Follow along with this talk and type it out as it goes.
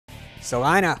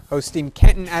Celina hosting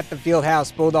Kenton at the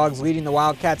Fieldhouse. Bulldogs leading the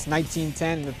Wildcats 19-10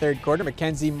 in the third quarter.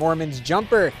 Mackenzie Mormon's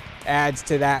jumper adds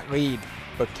to that lead,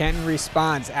 but Kenton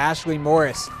responds. Ashley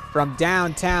Morris from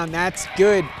downtown, that's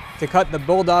good to cut the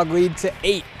Bulldog lead to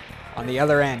 8. On the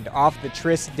other end, off the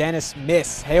Tris Dennis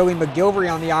miss. Haley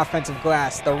McGilvery on the offensive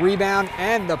glass, the rebound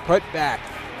and the putback,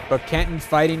 but Kenton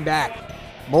fighting back.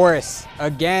 Morris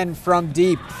again from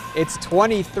deep. It's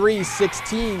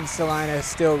 23-16. Celina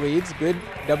still leads. Good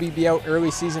WBL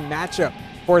early season matchup.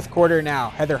 Fourth quarter now.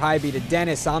 Heather Hybe to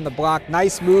Dennis on the block.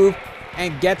 Nice move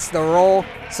and gets the roll.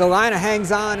 Celina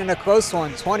hangs on in a close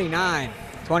one.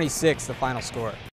 29-26 the final score.